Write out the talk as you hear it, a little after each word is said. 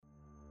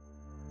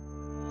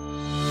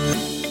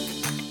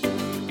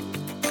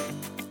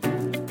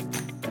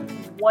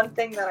one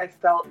thing that I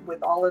felt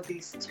with all of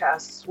these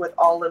tests, with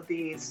all of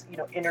these,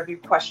 interview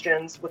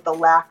questions, with the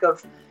lack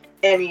of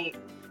any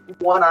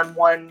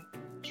one-on-one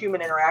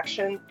human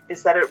interaction,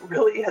 is that it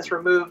really has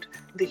removed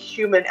the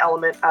human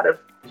element out of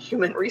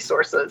human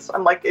resources.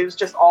 I'm like, it was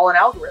just all an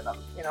algorithm,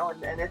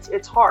 and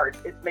it's hard.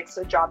 It makes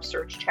a job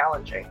search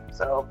challenging.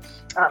 So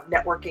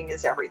networking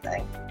is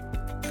everything.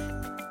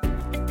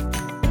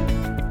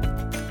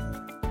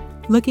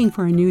 Looking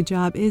for a new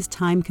job is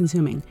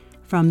time-consuming.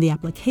 From the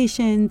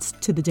applications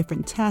to the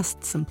different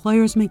tests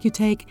employers make you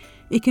take,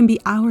 it can be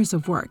hours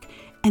of work,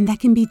 and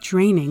that can be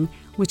draining,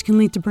 which can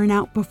lead to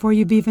burnout before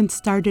you've even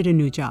started a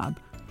new job.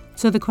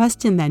 So the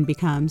question then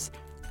becomes,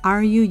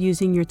 are you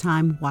using your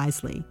time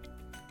wisely?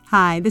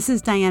 Hi, this is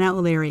Diana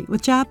O'Leary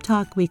with Job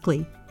Talk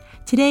Weekly.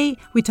 Today,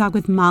 we talk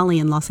with Molly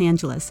in Los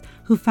Angeles,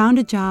 who found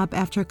a job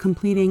after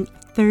completing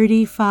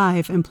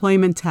 35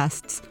 employment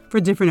tests for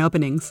different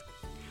openings.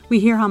 We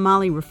hear how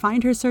Molly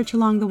refined her search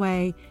along the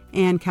way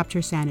and kept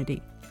her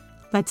sanity.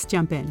 Let's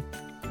jump in.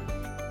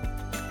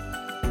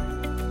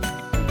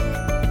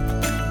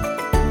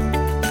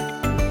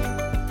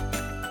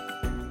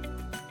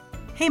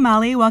 Hey,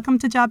 Molly, welcome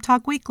to Job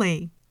Talk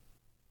Weekly.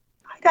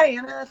 Hi,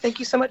 Diana. Thank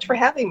you so much for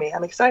having me.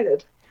 I'm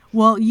excited.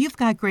 Well, you've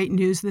got great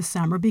news this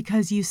summer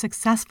because you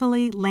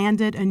successfully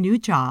landed a new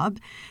job.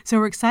 So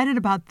we're excited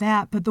about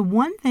that. But the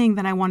one thing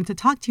that I wanted to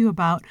talk to you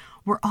about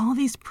were all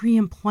these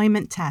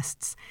pre-employment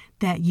tests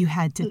that you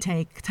had to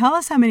take. Tell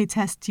us how many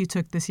tests you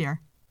took this year.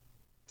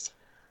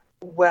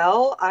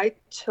 Well, I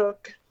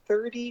took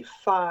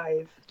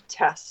 35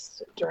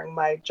 tests during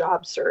my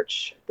job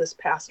search this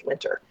past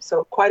winter.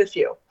 So quite a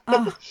few.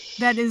 Oh,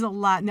 that is a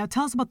lot. Now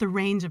tell us about the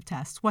range of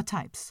tests. What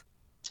types?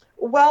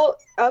 Well,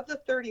 of the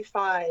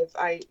 35,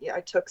 I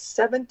took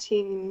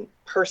 17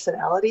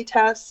 personality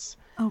tests,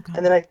 Okay.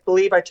 and then I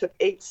believe I took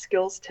 8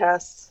 skills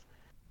tests,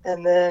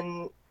 and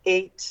then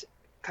 8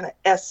 kind of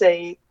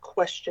essay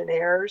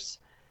questionnaires,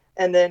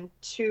 and then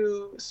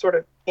 2 sort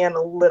of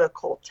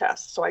analytical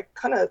tests. So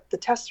the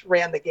tests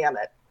ran the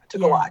gamut. I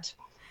took a lot.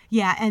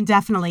 Yeah, and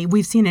definitely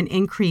we've seen an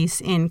increase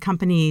in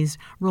companies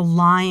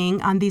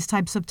relying on these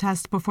types of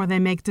tests before they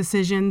make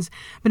decisions.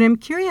 But I'm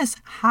curious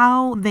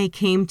how they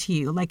came to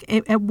you. Like,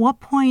 at what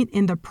point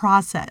in the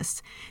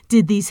process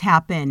did these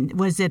happen?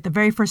 Was it the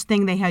very first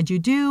thing they had you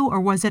do,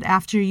 or was it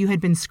after you had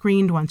been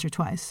screened once or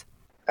twice?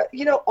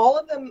 All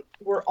of them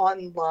were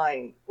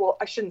online. Well,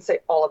 I shouldn't say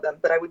all of them,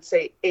 but I would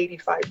say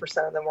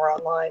 85% of them were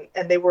online.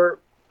 And they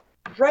were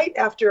right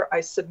after I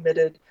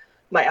submitted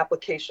my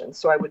application.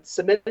 So I would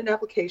submit an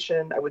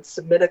application, I would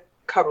submit a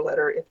cover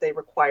letter if they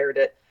required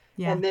it.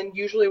 Yeah. And then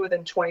usually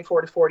within 24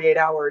 to 48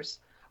 hours,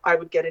 I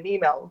would get an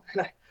email.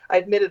 And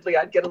admittedly,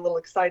 I'd get a little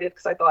excited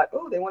because I thought,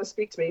 oh, they want to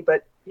speak to me.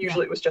 But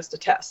usually it was just a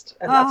test.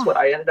 And that's what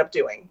I ended up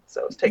doing.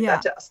 So take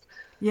that test.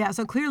 Yeah.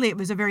 So clearly it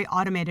was a very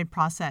automated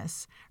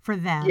process for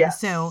them.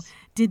 Yes. So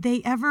did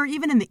they ever,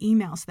 even in the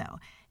emails though,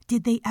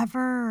 did they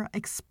ever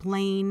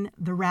explain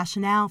the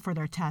rationale for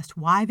their test,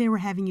 why they were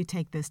having you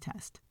take this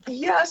test?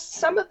 Yes,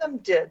 some of them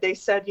did. They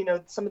said,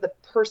 some of the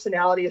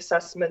personality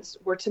assessments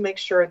were to make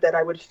sure that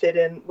I would fit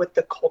in with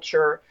the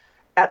culture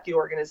at the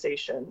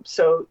organization.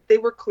 So they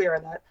were clear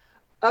on that.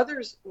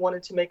 Others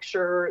wanted to make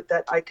sure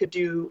that I could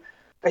do,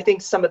 I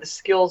think, some of the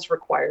skills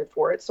required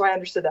for it. So I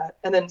understood that.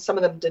 And then some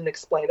of them didn't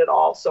explain it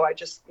all. So I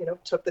just,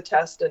 took the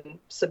test and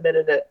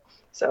submitted it.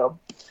 So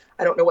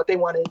I don't know what they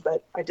wanted,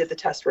 but I did the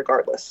test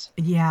regardless.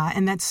 Yeah,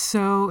 and that's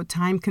so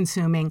time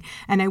consuming.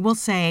 And I will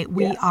say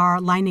we are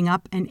lining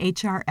up an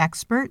HR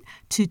expert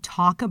to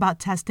talk about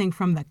testing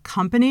from the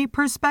company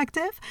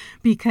perspective,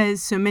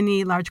 because so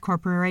many large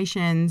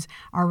corporations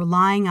are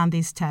relying on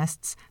these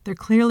tests. They're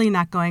clearly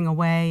not going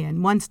away.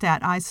 And one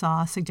stat I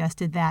saw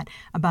suggested that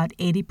about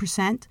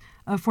 80%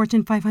 of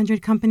Fortune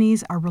 500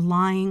 companies are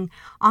relying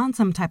on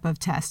some type of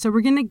test. So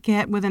we're going to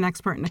get with an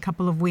expert in a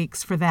couple of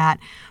weeks for that.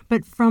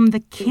 But from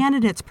the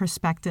candidate's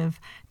perspective,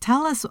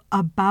 tell us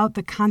about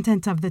the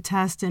content of the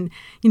test. And,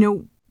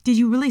 did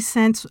you really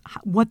sense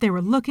what they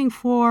were looking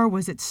for?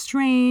 Was it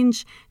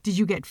strange? Did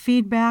you get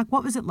feedback?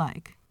 What was it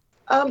like?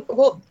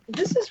 Well,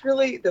 this is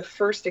really the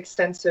first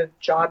extensive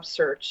job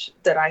search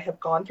that I have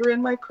gone through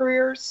in my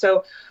career.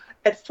 So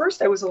at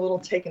first I was a little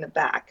taken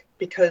aback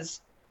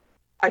because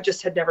I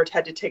just had never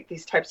had to take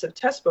these types of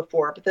tests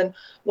before. But then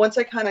once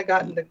I kind of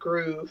got in the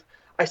groove,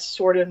 I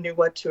sort of knew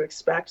what to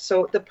expect.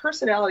 So the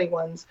personality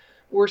ones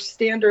were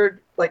standard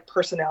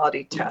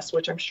personality tests,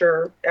 which I'm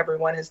sure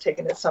everyone has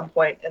taken at some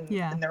point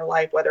in their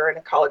life, whether in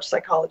a college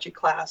psychology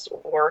class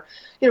or,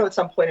 at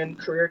some point in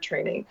career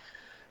training.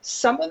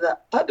 Some of the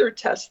other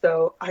tests,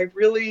 though, I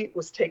really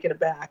was taken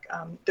aback.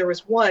 There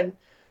was one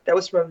that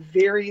was from a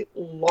very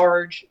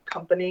large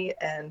company,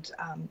 and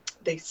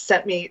they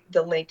sent me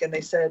the link and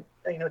they said,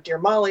 dear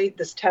Molly,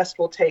 this test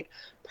will take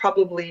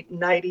probably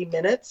 90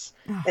 minutes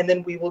and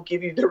then we will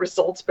give you the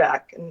results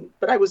back.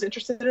 But I was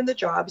interested in the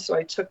job, so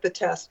I took the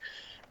test,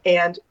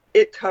 and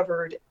it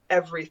covered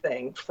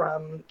everything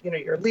from,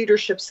 your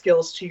leadership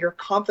skills to your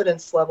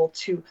confidence level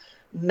to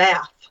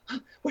math,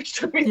 which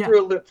took me for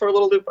a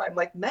little loop. I'm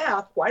like,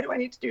 math? Why do I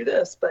need to do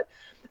this? But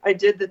I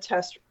did the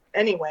test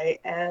anyway.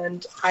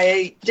 And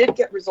I did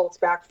get results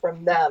back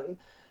from them,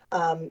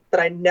 but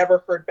I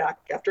never heard back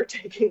after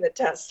taking the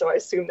test. So I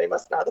assume they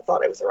must not have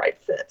thought I was the right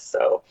fit.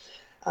 So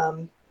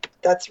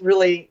that's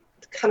really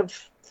kind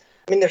of,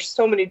 I mean, there's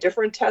so many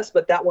different tests,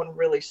 but that one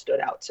really stood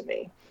out to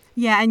me.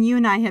 Yeah, and you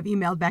and I have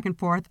emailed back and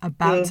forth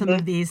about some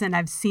of these, and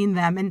I've seen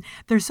them. And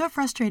they're so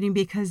frustrating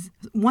because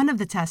one of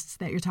the tests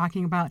that you're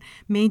talking about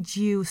made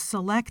you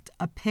select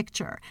a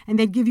picture, and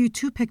they'd give you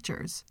two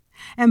pictures.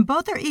 And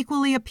both are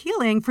equally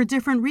appealing for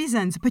different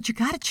reasons, but you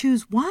got to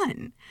choose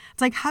one.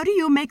 It's like, how do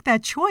you make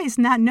that choice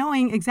not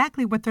knowing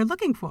exactly what they're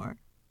looking for?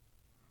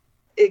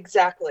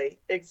 Exactly.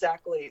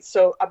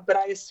 So, but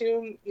I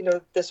assume,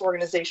 this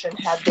organization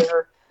had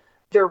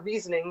their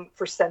reasoning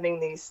for sending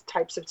these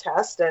types of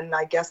tests. And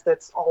I guess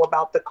that's all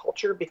about the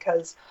culture,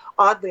 because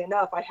oddly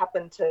enough, I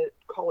happened to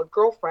call a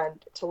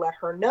girlfriend to let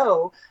her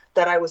know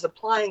that I was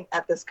applying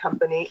at this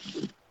company,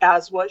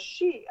 as was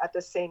she at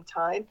the same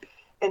time.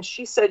 And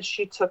she said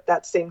she took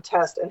that same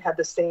test and had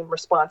the same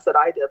response that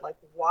I did. Like,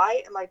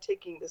 why am I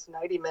taking this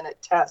 90-minute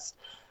test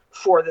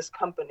for this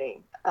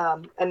company?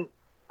 And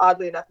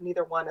oddly enough,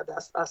 neither one of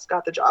us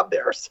got the job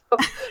there. So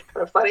kind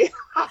of funny.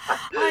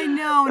 I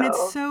know, and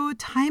it's so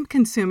time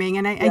consuming.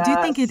 And I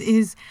do think it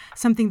is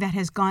something that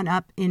has gone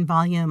up in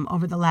volume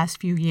over the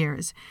last few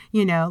years.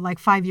 Like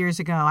 5 years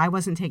ago, I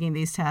wasn't taking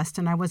these tests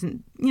and I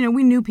wasn't,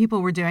 we knew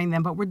people were doing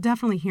them, but we're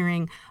definitely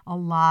hearing a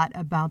lot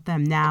about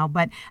them now.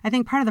 But I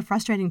think part of the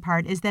frustrating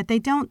part is that they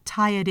don't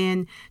tie it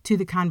in to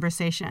the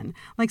conversation.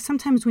 Like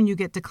sometimes when you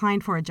get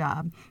declined for a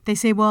job, they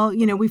say, well,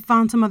 we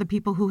found some other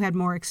people who had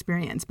more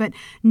experience, but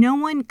no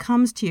one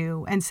comes to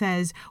you and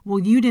says, well,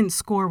 you didn't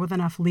score with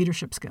enough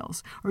leadership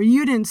skills, or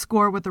you didn't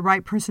score with the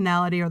right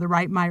personality or the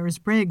right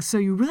Myers-Briggs, so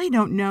you really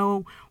don't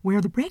know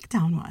where the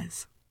breakdown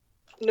was.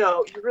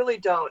 No, you really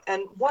don't.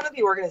 And one of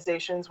the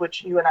organizations,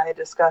 which you and I had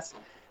discussed,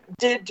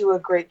 did do a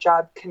great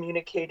job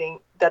communicating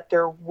that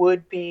there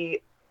would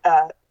be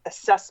an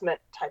assessment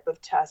type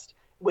of test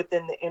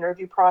within the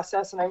interview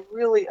process. And I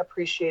really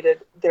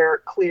appreciated their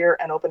clear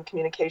and open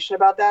communication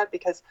about that,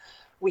 because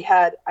I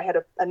had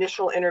an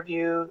initial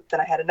interview,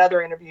 then I had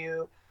another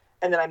interview,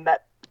 and then I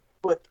met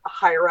with a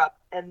higher up.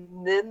 And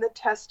then the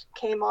test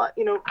came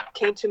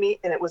to me,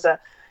 and it was a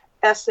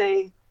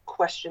essay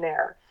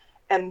questionnaire.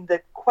 And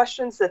the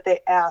questions that they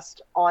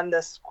asked on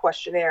this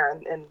questionnaire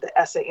and the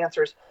essay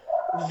answers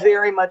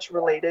very much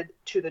related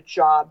to the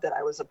job that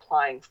I was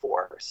applying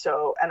for.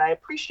 So, and I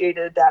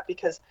appreciated that,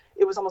 because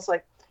it was almost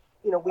like,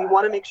 we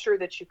want to make sure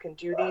that you can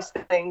do these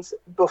things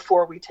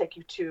before we take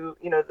you to,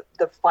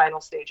 the final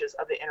stages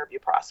of the interview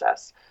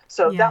process.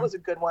 So that was a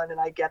good one, and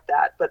I get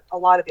that. But a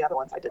lot of the other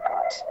ones I did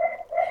not.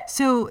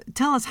 So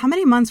tell us, how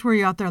many months were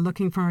you out there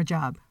looking for a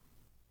job?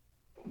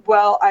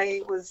 Well,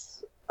 I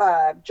was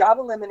job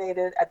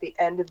eliminated at the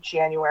end of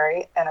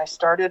January, and I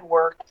started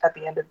work at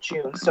the end of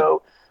June.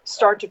 So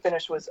start to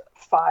finish was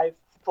 5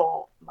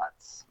 full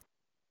months.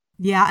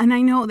 Yeah, and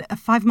I know that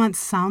 5 months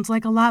sounds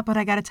like a lot, but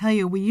I got to tell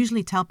you, we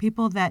usually tell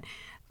people that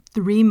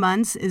 3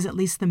 months is at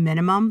least the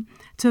minimum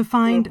to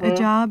find a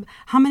job.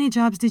 How many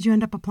jobs did you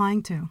end up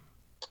applying to?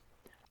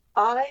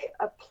 I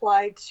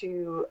applied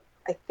to,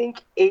 I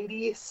think,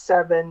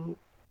 87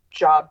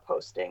 job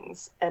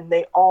postings, and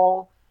they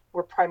all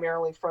were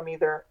primarily from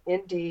either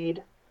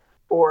Indeed,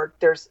 or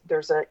there's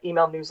an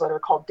email newsletter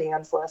called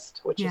Dan's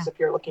List, which is if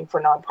you're looking for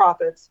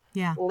nonprofits,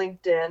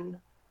 LinkedIn,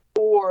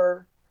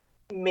 or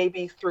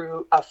maybe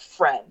through a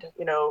friend,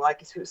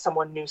 like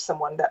someone knew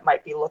someone that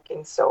might be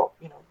looking. So,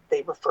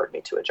 they referred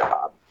me to a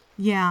job.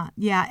 Yeah.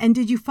 And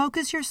did you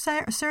focus your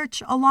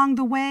search along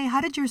the way?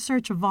 How did your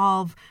search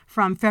evolve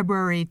from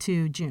February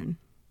to June?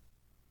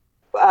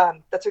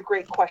 That's a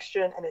great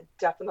question, and it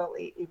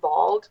definitely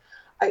evolved.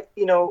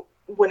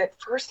 When it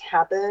first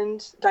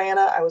happened,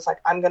 Diana, I was like,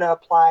 I'm going to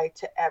apply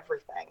to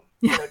everything,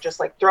 just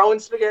like throwing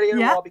spaghetti at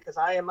a wall because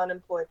I am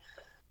unemployed.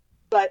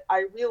 But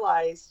I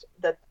realized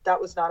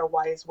that was not a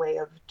wise way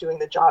of doing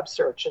the job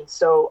search. And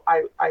so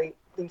I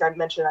think I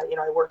mentioned that,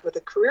 I worked with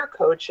a career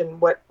coach,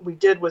 and what we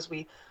did was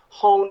we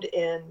honed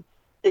in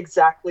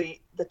exactly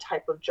the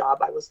type of job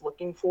I was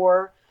looking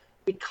for.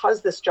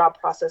 Because this job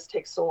process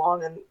takes so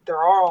long and there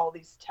are all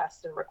these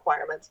tests and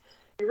requirements,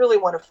 you really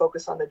want to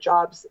focus on the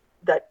jobs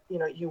that,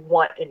 you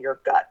want in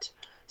your gut.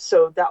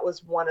 So that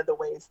was one of the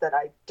ways that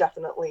I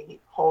definitely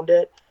honed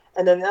it.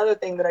 And then the other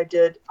thing that I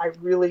did, I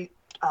really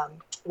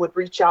would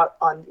reach out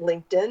on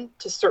LinkedIn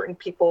to certain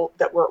people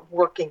that were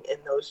working in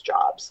those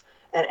jobs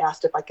and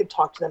asked if I could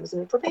talk to them as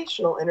an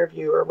informational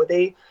interview, or would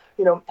they,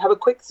 have a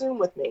quick Zoom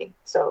with me.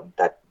 So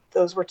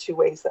those were 2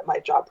 ways that my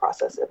job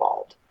process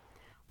evolved.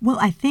 Well,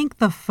 I think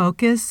the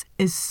focus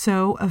is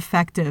so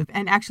effective.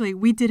 And actually,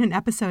 we did an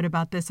episode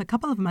about this a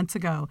couple of months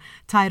ago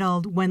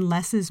titled When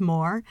Less is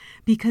More,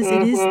 because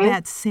it is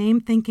that same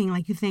thinking.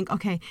 Like you think,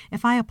 okay,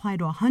 if I apply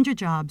to 100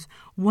 jobs,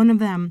 one of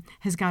them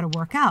has got to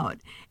work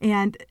out.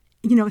 And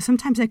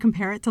sometimes I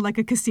compare it to like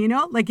a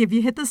casino. Like if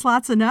you hit the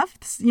slots enough,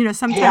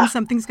 sometimes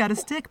something's got to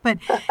stick. But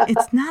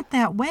it's not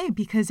that way,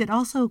 because it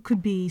also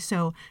could be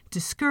so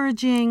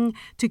discouraging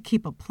to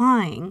keep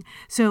applying.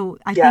 So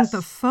I think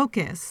the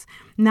focus,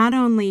 not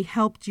only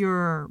helped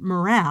your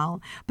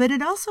morale, but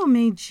it also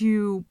made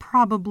you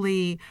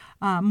probably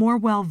more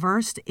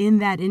well-versed in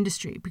that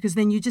industry, because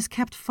then you just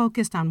kept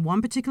focused on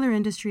one particular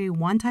industry,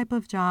 one type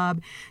of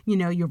job.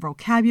 Your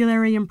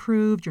vocabulary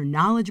improved, your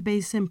knowledge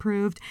base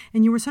improved,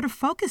 and you were sort of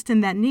focused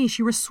in that niche.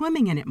 You were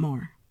swimming in it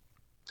more.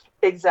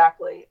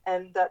 Exactly.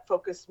 And that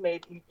focus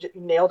made you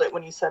nailed it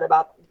when you said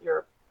about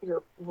your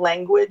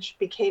language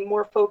became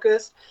more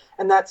focused.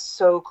 And that's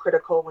so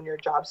critical when you're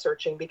job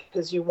searching,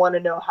 because you want to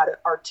know how to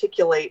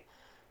articulate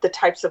the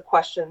types of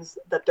questions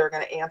that they're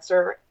going to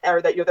answer,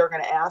 or that they're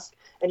going to ask.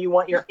 And you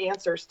want your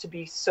answers to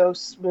be so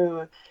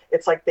smooth.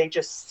 It's like they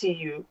just see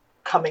you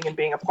coming and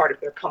being a part of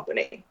their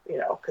company,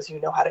 because you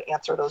know how to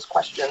answer those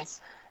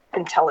questions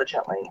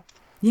intelligently.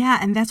 Yeah.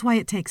 And that's why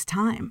it takes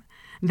time.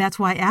 That's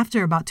why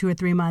after about 2 or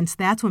 3 months,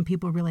 that's when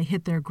people really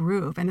hit their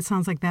groove. And it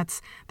sounds like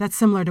that's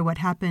similar to what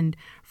happened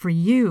for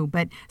you.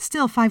 But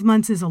still, 5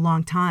 months is a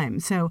long time.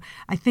 So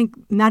I think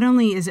not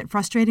only is it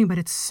frustrating, but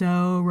it's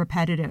so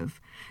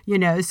repetitive,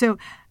 So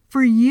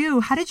for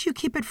you, how did you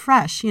keep it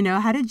fresh?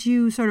 How did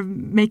you sort of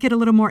make it a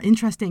little more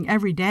interesting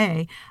every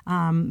day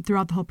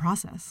throughout the whole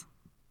process?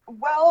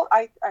 Well,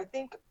 I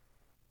think,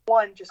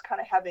 one, just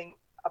kind of having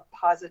a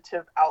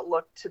positive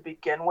outlook to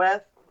begin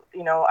with.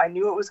 I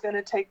knew it was going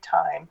to take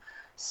time.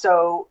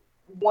 So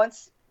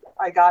once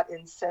I got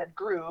in said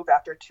groove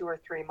after 2 or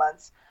 3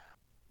 months,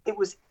 it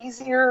was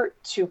easier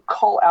to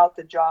call out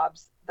the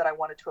jobs that I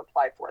wanted to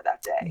apply for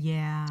that day.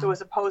 Yeah. So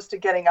as opposed to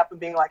getting up and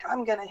being like,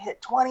 I'm going to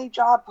hit 20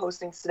 job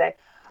postings today,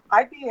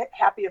 I'd be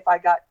happy if I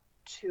got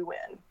 2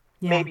 in,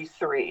 maybe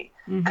 3,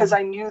 because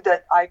I knew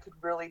that I could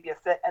really be a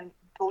fit. And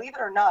believe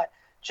it or not,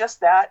 just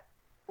that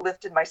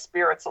lifted my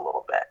spirits a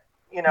little bit,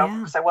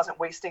 because I wasn't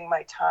wasting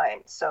my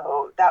time.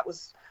 So that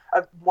was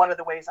one of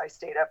the ways I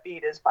stayed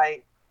upbeat, is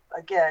by,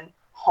 again,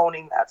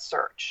 honing that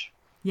search.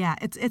 Yeah,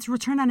 it's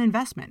return on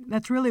investment.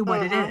 That's really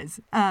what it is.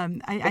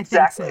 I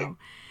think so.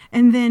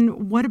 And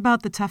then what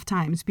about the tough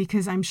times?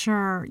 Because I'm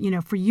sure,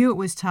 for you it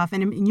was tough.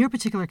 And in your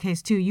particular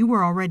case, too, you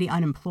were already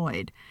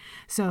unemployed.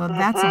 So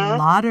that's a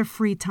lot of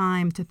free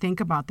time to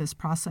think about this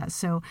process.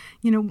 So,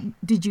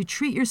 did you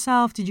treat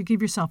yourself? Did you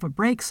give yourself a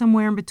break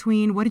somewhere in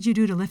between? What did you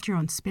do to lift your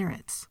own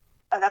spirits?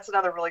 And that's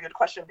another really good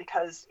question,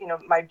 because,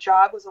 my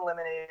job was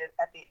eliminated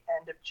at the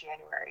end of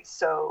January.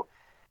 So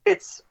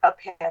it's a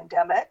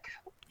pandemic,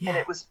 and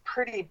it was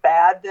pretty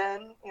bad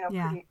then.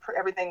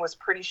 Everything was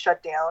pretty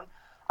shut down.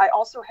 I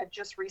also had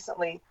just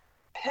recently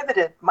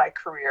pivoted my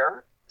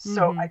career,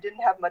 so I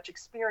didn't have much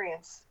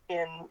experience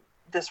in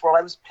this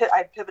world.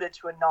 I pivoted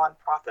to a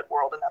nonprofit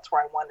world, and that's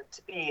where I wanted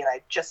to be. And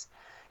I just,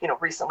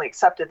 recently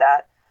accepted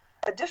that.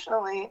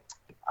 Additionally,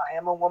 I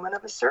am a woman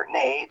of a certain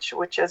age,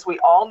 which, as we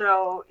all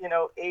know,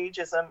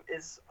 ageism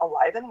is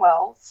alive and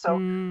well. So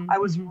I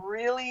was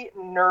really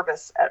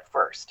nervous at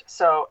first.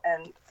 So,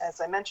 and as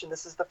I mentioned,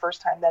 this is the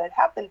first time that it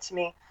happened to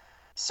me.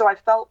 So I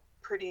felt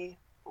pretty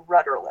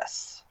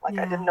rudderless, like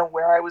I didn't know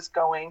where I was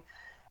going.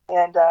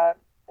 And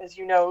as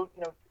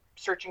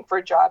searching for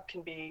a job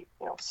can be,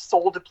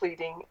 soul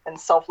depleting and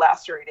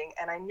self-lacerating.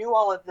 And I knew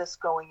all of this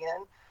going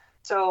in.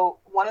 So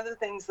one of the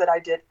things that I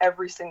did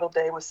every single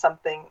day was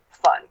something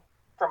fun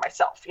for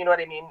myself. You know what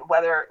I mean?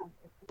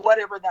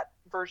 Whatever that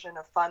version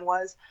of fun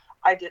was,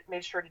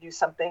 made sure to do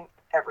something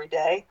every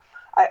day.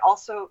 I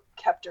also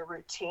kept a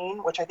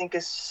routine, which I think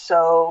is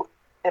so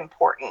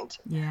important.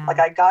 Yeah. Like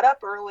I got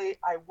up early,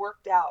 I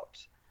worked out,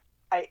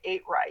 I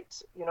ate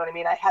right. You know what I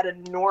mean? I had a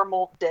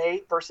normal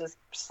day versus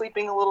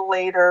sleeping a little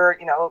later,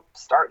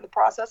 starting the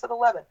process at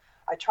 11.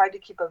 I tried to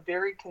keep a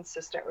very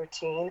consistent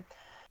routine.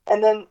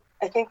 And then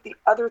I think the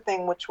other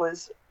thing, which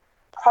was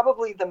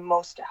probably the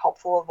most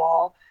helpful of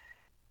all,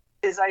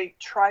 is I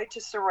tried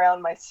to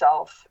surround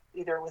myself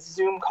either with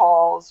Zoom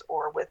calls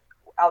or with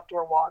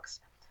outdoor walks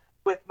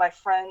with my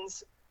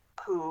friends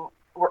who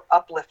were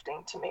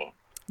uplifting to me.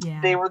 Yeah.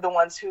 They were the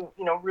ones who,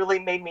 really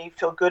made me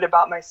feel good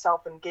about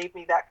myself and gave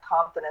me that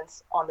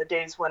confidence on the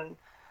days when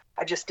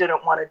I just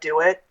didn't want to do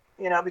it,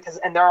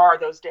 and there are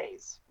those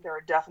days. There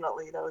are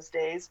definitely those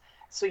days.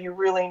 So you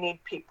really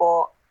need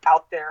people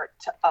out there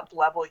to up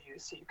level you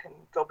so you can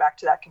go back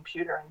to that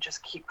computer and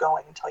just keep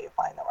going until you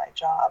find the right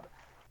job.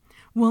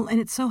 Well, and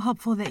it's so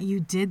helpful that you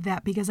did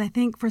that, because I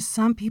think for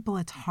some people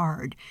it's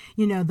hard.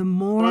 The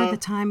more the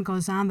time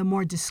goes on, the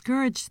more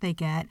discouraged they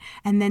get.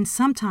 And then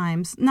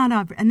sometimes, not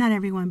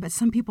everyone, but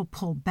some people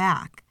pull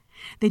back.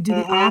 They do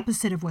the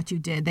opposite of what you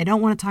did. They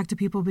don't want to talk to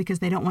people because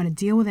they don't want to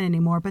deal with it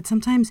anymore. But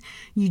sometimes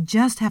you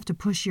just have to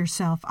push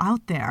yourself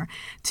out there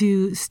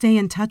to stay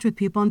in touch with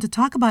people and to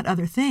talk about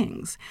other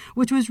things,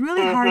 which was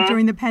really hard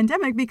during the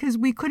pandemic because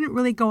we couldn't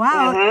really go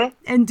out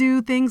and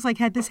do things like,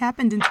 had this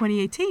happened in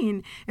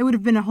 2018, it would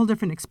have been a whole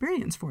different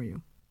experience for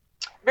you.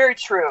 Very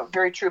true,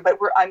 very true. But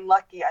I'm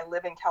lucky. I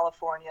live in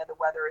California. The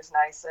weather is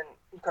nice, and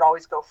you could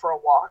always go for a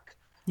walk.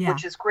 Yeah.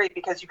 Which is great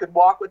because you could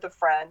walk with a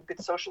friend, you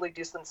could socially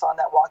distance on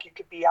that walk, you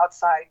could be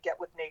outside, get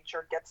with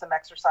nature, get some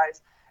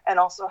exercise, and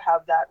also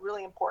have that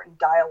really important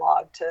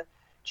dialogue to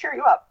cheer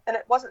you up. And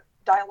it wasn't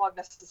dialogue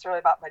necessarily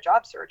about my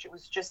job search. It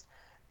was just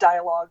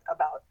dialogue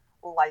about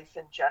life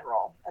in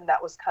general. And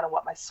that was kind of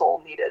what my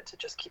soul needed to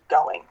just keep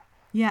going.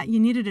 Yeah, you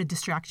needed a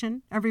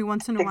distraction every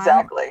once in a while.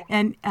 Exactly.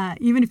 And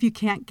even if you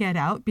can't get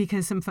out,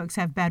 because some folks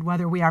have bad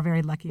weather, we are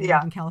very lucky to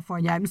live in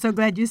California. I'm so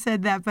glad you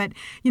said that. But,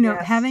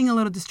 having a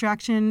little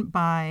distraction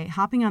by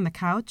hopping on the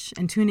couch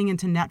and tuning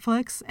into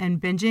Netflix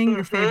and binging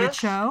your favorite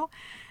show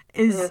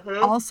is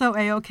also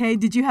A-okay.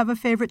 Did you have a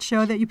favorite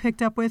show that you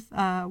picked up with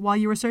while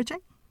you were searching?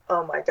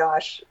 Oh my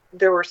gosh,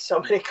 there were so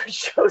many good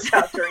shows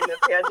out during the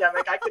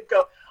pandemic.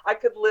 I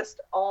could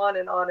list on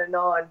and on and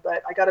on,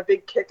 but I got a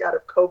big kick out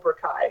of Cobra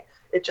Kai.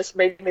 It just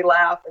made me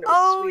laugh, and it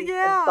was sweet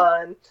and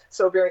fun.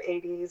 So very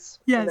 80s.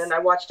 Yes. And then I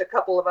watched a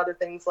couple of other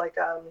things like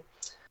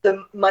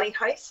The Money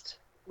Heist,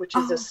 which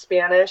is a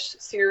Spanish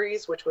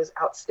series, which was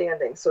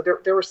outstanding. So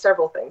there were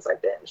several things I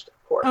binged,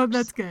 of course. Oh,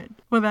 that's good.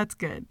 Well, that's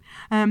good.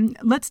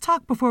 Let's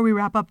talk before we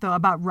wrap up, though,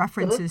 about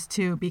references,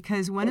 too,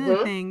 because one of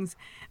the things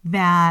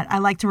that I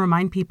like to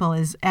remind people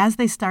is as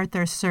they start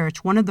their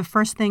search, one of the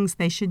first things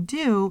they should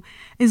do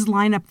is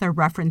line up their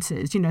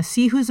references.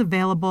 See who's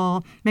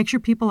available, make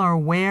sure people are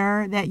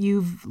aware that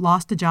you've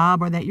lost a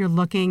job or that you're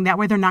looking. That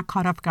way they're not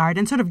caught off guard,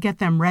 and sort of get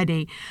them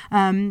ready.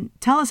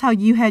 Tell us how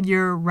you had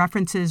your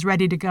references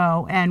ready to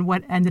go and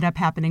what ended up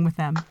happening with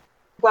them.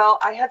 Well,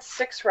 I had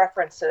 6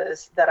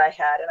 references that I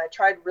had, and I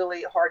tried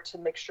really hard to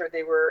make sure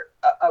they were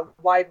a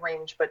wide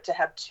range, but to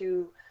have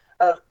two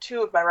of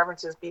my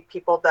references be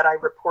people that I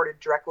reported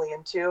directly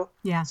into.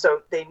 Yeah.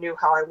 So they knew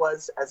how I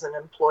was as an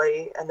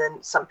employee, and then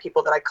some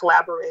people that I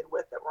collaborated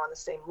with that were on the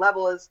same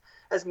level as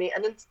me,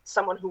 and then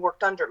someone who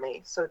worked under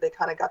me. So they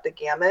kind of got the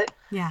gamut.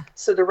 Yeah.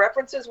 So the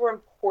references were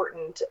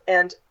important,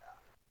 and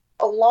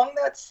along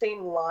that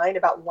same line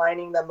about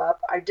lining them up,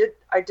 I did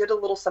a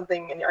little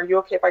something. And are you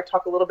okay if I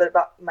talk a little bit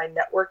about my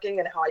networking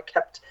and how I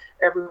kept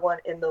everyone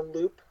in the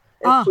loop,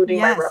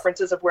 including my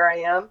references of where I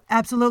am?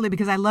 Absolutely,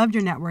 because I loved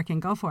your networking.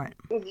 Go for it.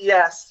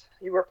 Yes,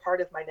 you were part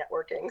of my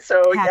networking.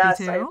 So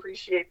yes, I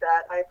appreciate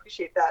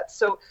that.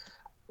 So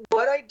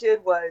what I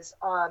did was,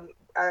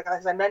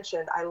 as I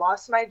mentioned, I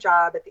lost my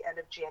job at the end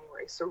of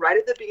January. So right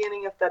at the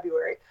beginning of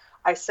February,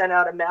 I sent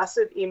out a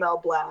massive email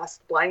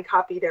blast, blind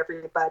copied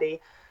everybody.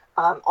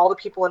 All the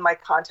people in my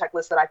contact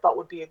list that I thought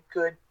would be a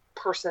good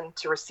person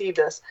to receive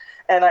this.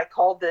 And I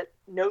called it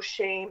No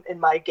Shame in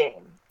My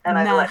Game. And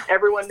I let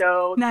everyone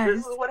know,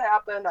 this is what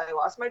happened. I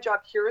lost my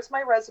job. Here is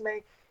my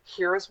resume.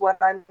 Here is what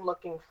I'm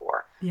looking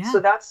for. Yeah. So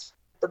that's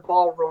the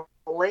ball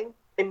rolling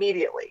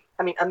immediately.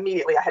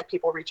 Immediately I had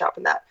people reach out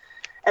from that.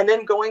 And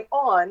then going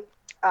on,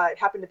 it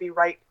happened to be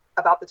right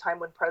about the time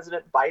when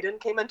President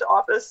Biden came into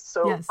office.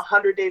 So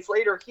 100 days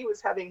later, he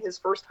was having his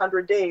first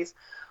 100 days.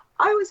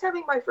 I was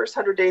having my first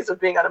 100 days of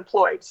being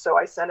unemployed. So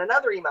I sent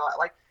another email out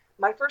like,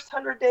 my first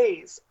 100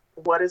 days,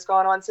 what has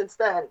gone on since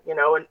then,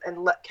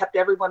 and kept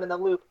everyone in the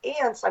loop,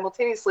 and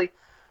simultaneously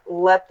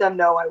let them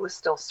know I was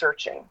still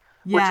searching,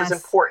 which is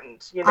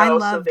important,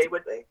 so they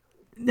would be.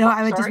 No,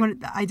 I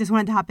just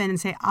wanted to hop in and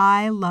say,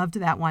 I loved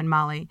that one,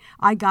 Molly.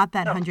 I got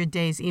that 100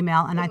 days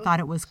email, and I thought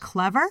it was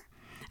clever.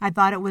 I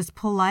thought it was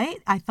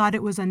polite. I thought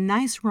it was a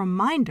nice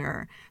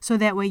reminder, so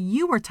that way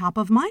you were top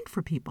of mind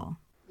for people.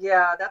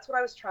 Yeah, that's what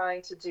I was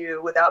trying to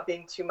do without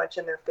being too much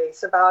in their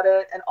face about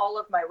it. And all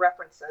of my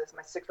references,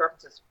 my 6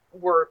 references,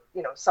 were,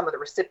 some of the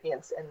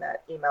recipients in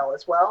that email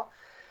as well.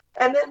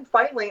 And then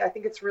finally, I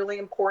think it's really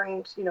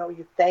important,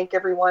 you thank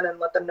everyone and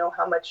let them know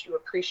how much you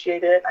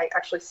appreciate it. I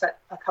actually sent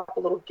a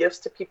couple little gifts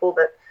to people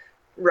that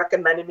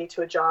recommended me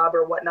to a job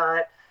or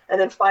whatnot. And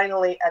then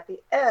finally, at the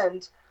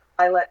end,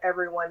 I let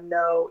everyone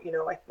know,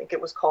 I think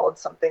it was called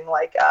something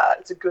like,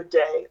 it's a good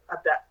day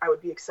that I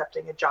would be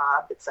accepting a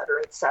job, et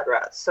cetera, et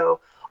cetera. So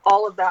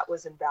all of that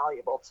was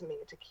invaluable to me,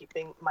 to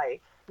keeping my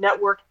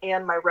network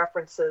and my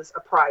references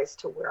apprised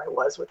to where I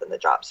was within the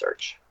job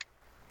search.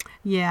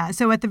 Yeah.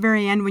 So at the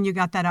very end, when you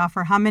got that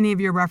offer, how many of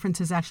your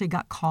references actually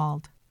got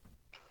called?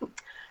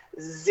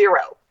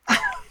 0.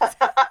 But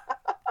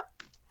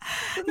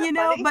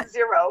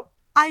 0.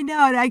 I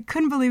know, and I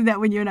couldn't believe that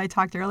when you and I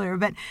talked earlier,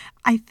 but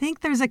I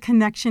think there's a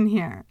connection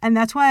here. And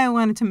that's why I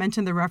wanted to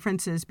mention the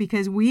references,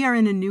 because we are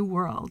in a new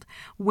world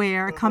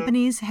where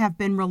companies have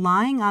been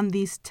relying on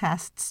these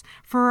tests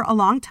for a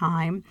long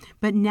time,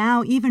 but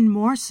now even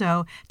more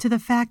so to the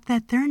fact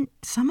that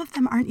some of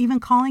them aren't even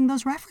calling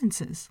those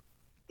references.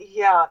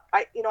 Yeah,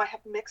 I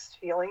have mixed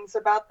feelings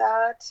about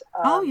that.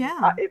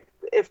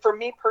 If for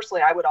me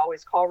personally, I would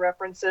always call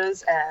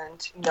references,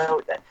 and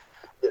that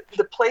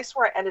the place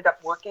where I ended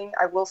up working,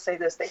 I will say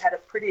this, they had a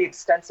pretty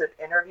extensive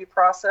interview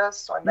process.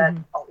 So I met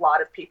a lot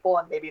of people,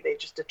 and maybe they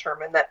just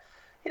determined that,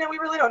 we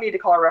really don't need to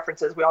call our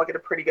references. We all get a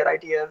pretty good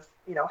idea of,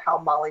 how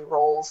Molly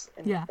rolls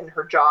in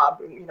her job,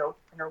 in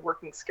her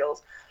working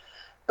skills.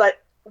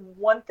 But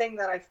one thing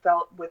that I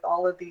felt with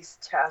all of these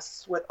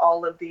tests, with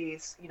all of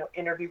these,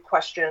 interview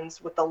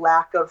questions, with the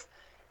lack of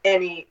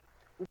any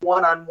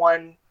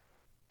one-on-one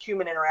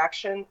human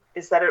interaction,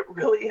 is that it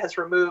really has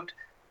removed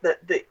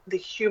the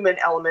human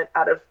element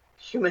out of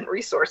human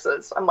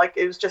resources. I'm like,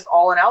 it was just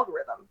all an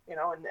algorithm,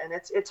 and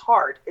it's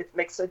hard. It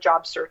makes a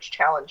job search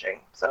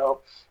challenging.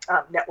 So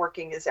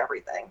networking is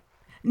everything.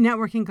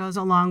 Networking goes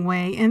a long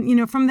way.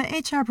 And, from the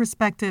HR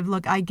perspective,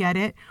 look, I get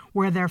it,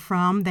 where they're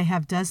from. They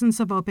have dozens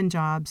of open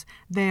jobs.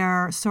 They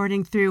are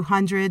sorting through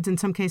hundreds, in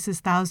some cases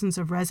thousands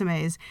of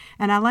resumes.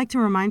 And I like to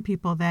remind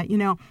people that,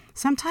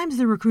 sometimes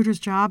the recruiter's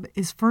job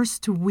is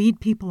first to weed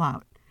people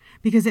out,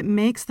 because it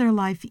makes their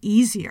life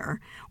easier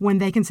when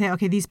they can say,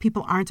 okay, these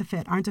people aren't a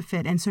fit.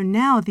 And so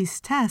now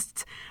these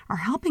tests are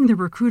helping the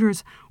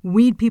recruiters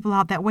weed people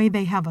out. That way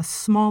they have a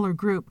smaller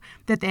group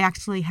that they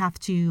actually have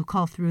to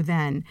call through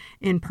then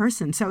in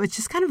person. So it's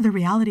just kind of the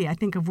reality, I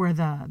think, of where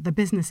the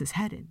business is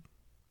headed.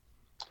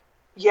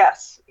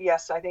 Yes,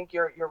 I think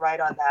you're right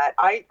on that.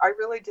 I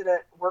really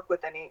didn't work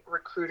with any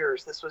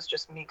recruiters. This was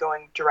just me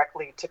going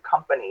directly to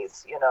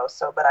companies,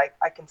 but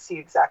I can see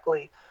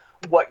exactly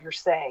what you're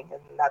saying, and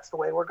that's the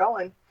way we're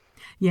going.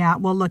 Yeah,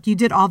 well, look, you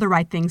did all the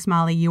right things,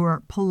 Molly. You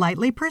were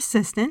politely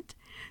persistent.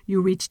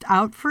 You reached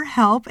out for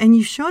help, and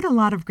you showed a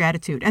lot of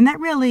gratitude, and that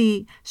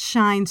really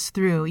shines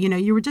through.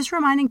 You were just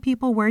reminding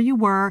people where you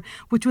were,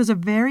 which was a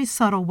very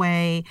subtle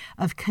way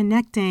of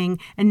connecting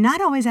and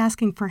not always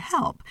asking for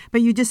help.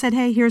 But you just said,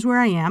 hey, here's where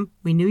I am.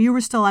 We knew you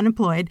were still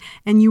unemployed,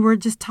 and you were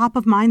just top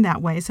of mind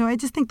that way. So I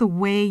just think the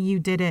way you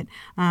did it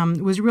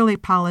was really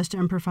polished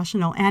and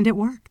professional, and it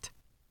worked.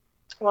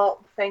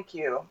 Well, thank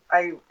you.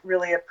 I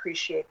really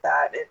appreciate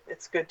that.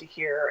 It's good to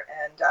hear.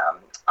 And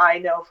I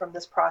know from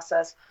this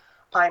process,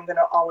 I'm going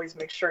to always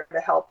make sure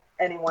to help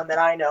anyone that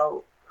I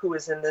know who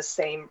is in the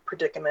same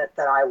predicament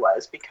that I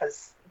was,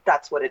 because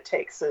that's what it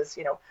takes is,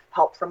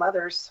 help from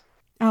others.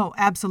 Oh,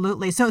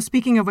 absolutely. So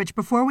speaking of which,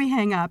 before we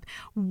hang up,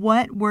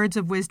 what words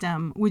of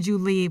wisdom would you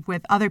leave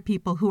with other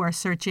people who are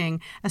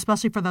searching,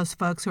 especially for those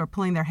folks who are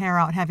pulling their hair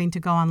out, having to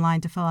go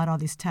online to fill out all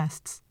these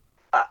tests?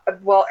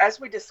 Well, as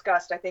we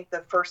discussed, I think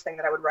the first thing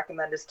that I would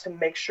recommend is to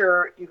make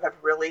sure you have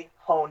really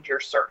honed your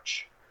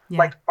search. Yeah.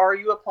 Like, are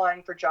you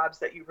applying for jobs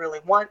that you really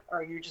want? Or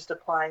are you just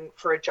applying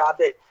for a job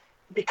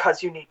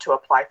because you need to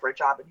apply for a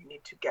job and you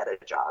need to get a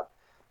job?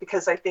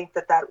 Because I think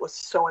that was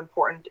so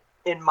important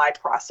in my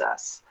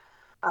process.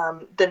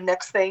 The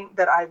next thing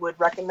that I would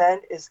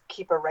recommend is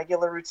keep a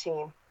regular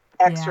routine,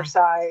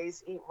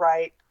 exercise, eat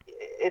right.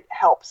 It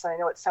helps. I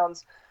know it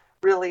sounds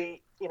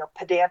really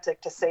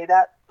pedantic to say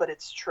that, but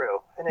it's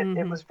true. And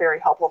it was very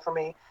helpful for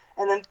me.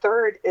 And then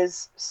third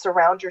is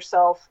surround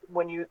yourself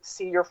when you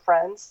see your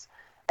friends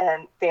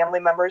and family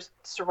members,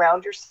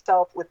 surround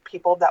yourself with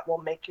people that will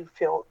make you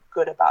feel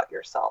good about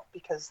yourself,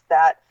 because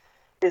that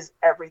is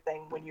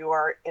everything when you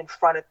are in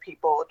front of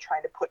people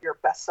trying to put your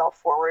best self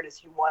forward.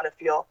 Is you want to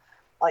feel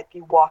like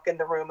you walk in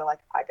the room and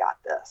like, I got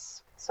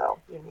this. So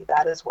you need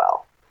that as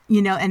well.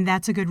 And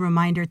that's a good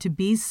reminder to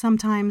be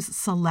sometimes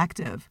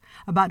selective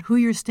about who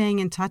you're staying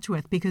in touch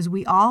with, because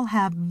we all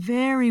have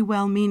very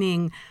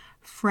well-meaning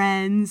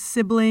friends,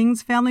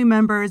 siblings, family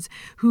members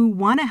who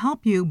want to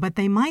help you, but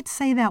they might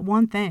say that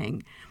one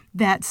thing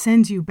that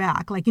sends you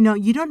back. Like,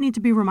 you don't need to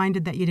be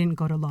reminded that you didn't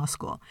go to law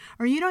school,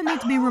 or you don't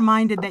need to be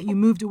reminded that you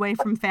moved away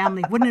from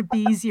family. Wouldn't it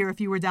be easier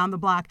if you were down the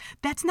block?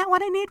 That's not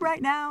what I need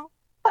right now.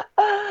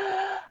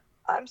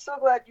 I'm so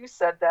glad you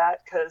said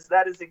that, because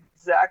that is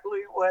exactly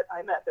what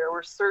I meant. There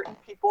were certain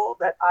people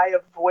that I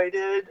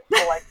avoided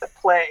like the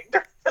plague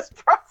during this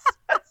process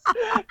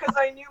because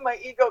I knew my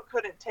ego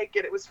couldn't take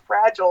it. It was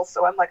fragile.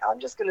 So I'm like, I'm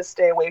just going to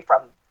stay away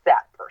from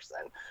that person.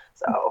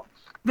 So.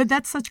 But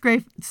that's such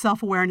great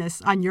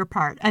self-awareness on your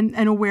part and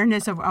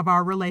awareness of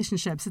our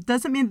relationships. It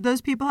doesn't mean that those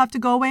people have to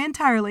go away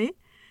entirely.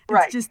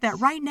 It's just that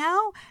right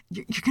now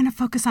you're going to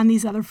focus on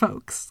these other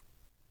folks.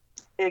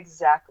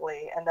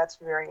 Exactly. And that's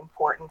very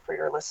important for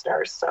your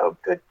listeners. So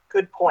good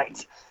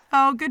point.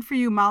 Oh, good for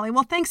you, Molly.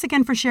 Well, thanks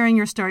again for sharing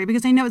your story,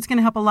 because I know it's going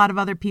to help a lot of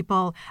other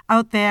people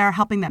out there,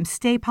 helping them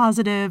stay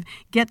positive,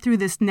 get through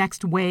this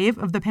next wave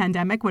of the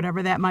pandemic,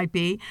 whatever that might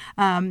be.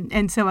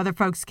 And so other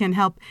folks can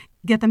help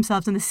get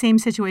themselves in the same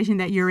situation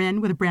that you're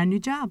in with a brand new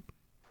job.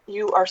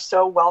 You are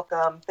so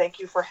welcome. Thank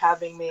you for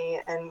having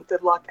me, and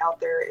good luck out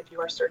there if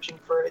you are searching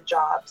for a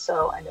job.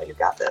 So I know you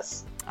got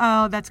this.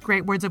 Oh, that's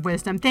great words of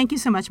wisdom. Thank you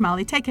so much,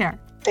 Molly. Take care.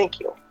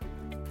 Thank you.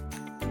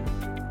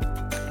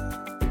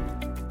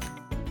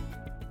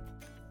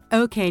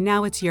 Okay,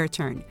 now it's your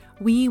turn.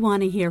 We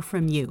want to hear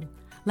from you.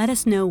 Let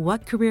us know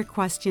what career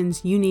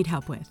questions you need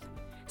help with.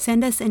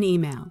 Send us an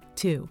email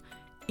to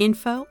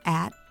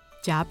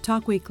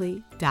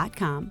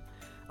info@jobtalkweekly.com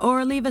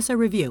or leave us a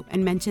review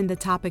and mention the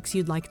topics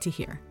you'd like to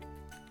hear.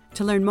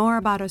 To learn more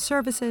about our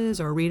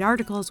services or read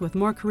articles with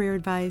more career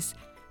advice,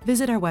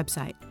 visit our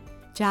website,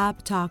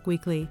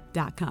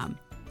 jobtalkweekly.com.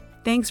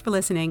 Thanks for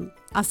listening.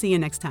 I'll see you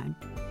next time.